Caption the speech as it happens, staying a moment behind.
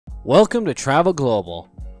Welcome to Travel Global.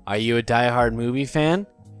 Are you a die-hard movie fan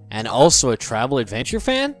and also a travel adventure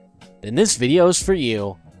fan? Then this video is for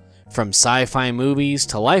you. From sci-fi movies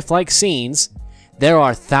to lifelike scenes, there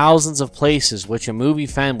are thousands of places which a movie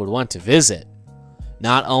fan would want to visit.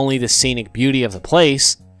 Not only the scenic beauty of the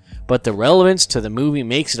place, but the relevance to the movie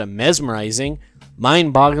makes it a mesmerizing,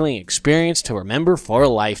 mind-boggling experience to remember for a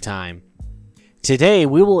lifetime. Today,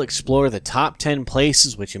 we will explore the top 10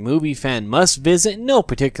 places which a movie fan must visit in no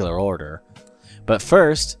particular order. But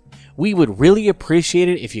first, we would really appreciate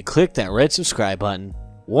it if you click that red subscribe button.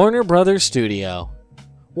 Warner Brothers Studio.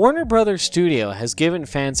 Warner Brothers Studio has given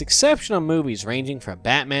fans exceptional movies ranging from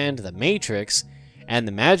Batman to The Matrix and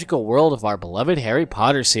the magical world of our beloved Harry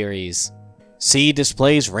Potter series. See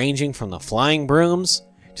displays ranging from the flying brooms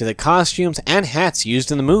to the costumes and hats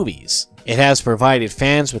used in the movies. It has provided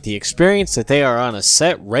fans with the experience that they are on a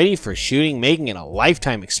set ready for shooting, making it a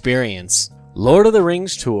lifetime experience. Lord of the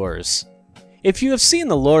Rings Tours. If you have seen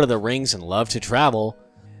The Lord of the Rings and love to travel,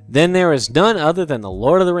 then there is none other than the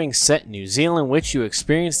Lord of the Rings set in New Zealand which you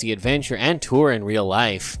experience the adventure and tour in real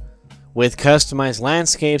life, with customized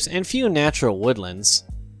landscapes and few natural woodlands.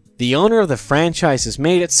 The owner of the franchise has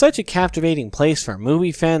made it such a captivating place for a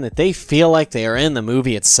movie fan that they feel like they are in the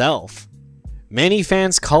movie itself. Many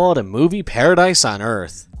fans call it a movie paradise on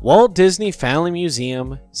Earth. Walt Disney Family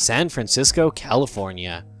Museum, San Francisco,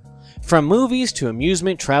 California. From movies to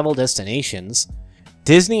amusement travel destinations,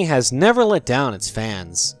 Disney has never let down its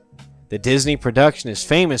fans. The Disney production is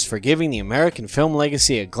famous for giving the American film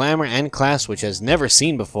legacy a glamour and class which has never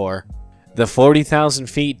seen before. The 40,000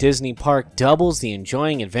 feet Disney Park doubles the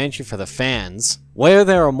enjoying adventure for the fans, where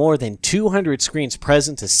there are more than 200 screens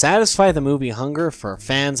present to satisfy the movie hunger for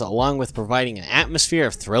fans along with providing an atmosphere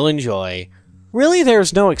of thrill and joy. Really, there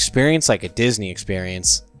is no experience like a Disney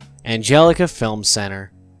experience. Angelika Film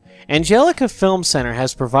Center. Angelika Film Center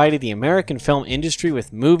has provided the American film industry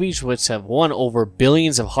with movies which have won over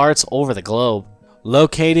billions of hearts over the globe.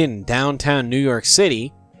 Located in downtown New York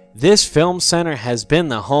City, this film center has been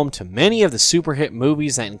the home to many of the super hit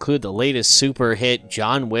movies that include the latest super hit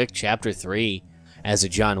John Wick Chapter 3. As a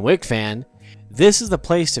John Wick fan, this is the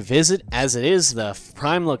place to visit as it is the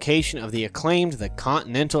prime location of the acclaimed The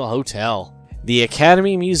Continental Hotel. The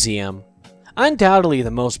Academy Museum, undoubtedly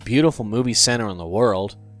the most beautiful movie center in the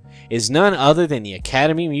world, is none other than the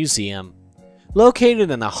Academy Museum.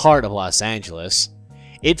 Located in the heart of Los Angeles,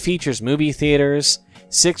 it features movie theaters,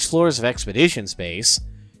 6 floors of exhibition space,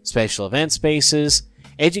 special event spaces,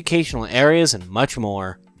 educational areas, and much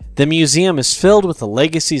more. The museum is filled with the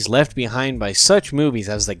legacies left behind by such movies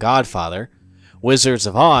as The Godfather, Wizards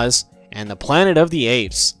of Oz, and The Planet of the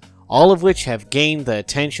Apes, all of which have gained the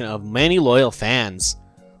attention of many loyal fans.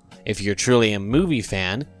 If you're truly a movie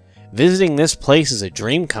fan, visiting this place is a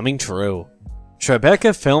dream coming true.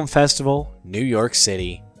 Tribeca Film Festival, New York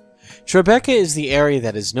City. Tribeca is the area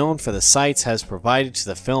that is known for the sights has provided to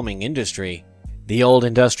the filming industry. The old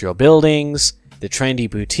industrial buildings, the trendy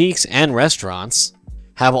boutiques and restaurants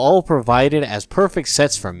have all provided as perfect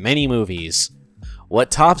sets for many movies.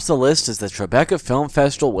 What tops the list is the Tribeca Film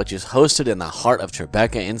Festival, which is hosted in the heart of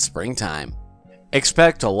Tribeca in springtime.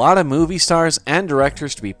 Expect a lot of movie stars and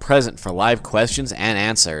directors to be present for live questions and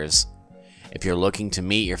answers. If you're looking to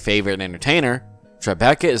meet your favorite entertainer,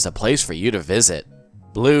 Tribeca is the place for you to visit.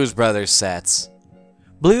 Blues Brothers sets.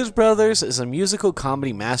 Blues Brothers is a musical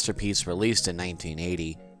comedy masterpiece released in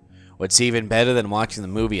 1980. What's even better than watching the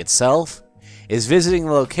movie itself is visiting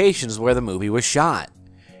the locations where the movie was shot.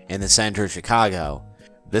 In the center of Chicago,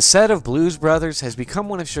 the set of Blues Brothers has become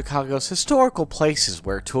one of Chicago's historical places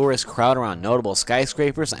where tourists crowd around notable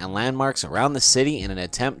skyscrapers and landmarks around the city in an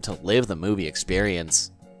attempt to live the movie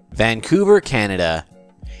experience. Vancouver, Canada.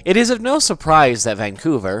 It is of no surprise that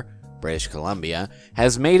Vancouver, British Columbia,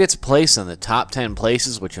 has made its place in the top 10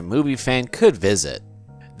 places which a movie fan could visit.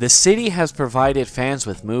 The city has provided fans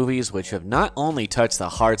with movies which have not only touched the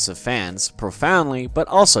hearts of fans profoundly, but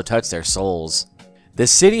also touched their souls. The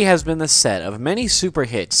city has been the set of many super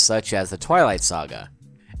hits such as The Twilight Saga,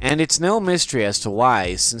 and it's no mystery as to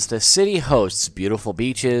why, since the city hosts beautiful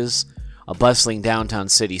beaches, a bustling downtown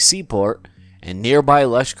city seaport, and nearby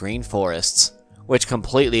lush green forests, which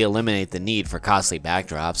completely eliminate the need for costly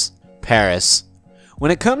backdrops. Paris. When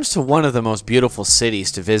it comes to one of the most beautiful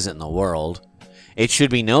cities to visit in the world, it should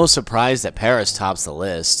be no surprise that Paris tops the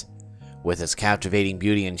list. With its captivating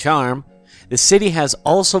beauty and charm, the city has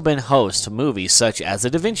also been host to movies such as The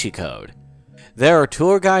Da Vinci Code. There are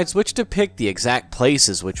tour guides which depict the exact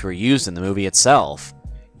places which were used in the movie itself,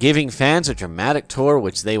 giving fans a dramatic tour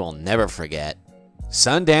which they will never forget.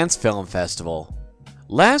 Sundance Film Festival.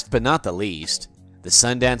 Last but not the least, The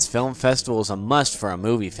Sundance Film Festival is a must for a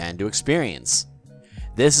movie fan to experience.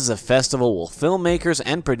 This is a festival where filmmakers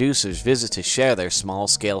and producers visit to share their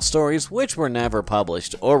small-scale stories which were never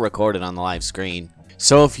published or recorded on the live screen.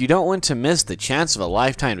 So if you don't want to miss the chance of a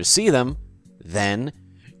lifetime to see them, then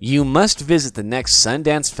you must visit the next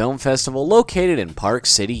Sundance Film Festival located in Park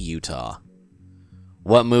City, Utah.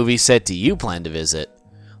 What movie set do you plan to visit?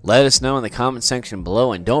 Let us know in the comment section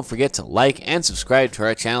below, and don't forget to like and subscribe to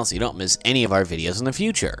our channel so you don't miss any of our videos in the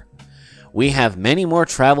future. We have many more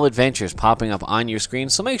travel adventures popping up on your screen,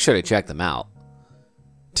 so make sure to check them out.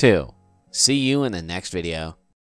 2. See you in the next video.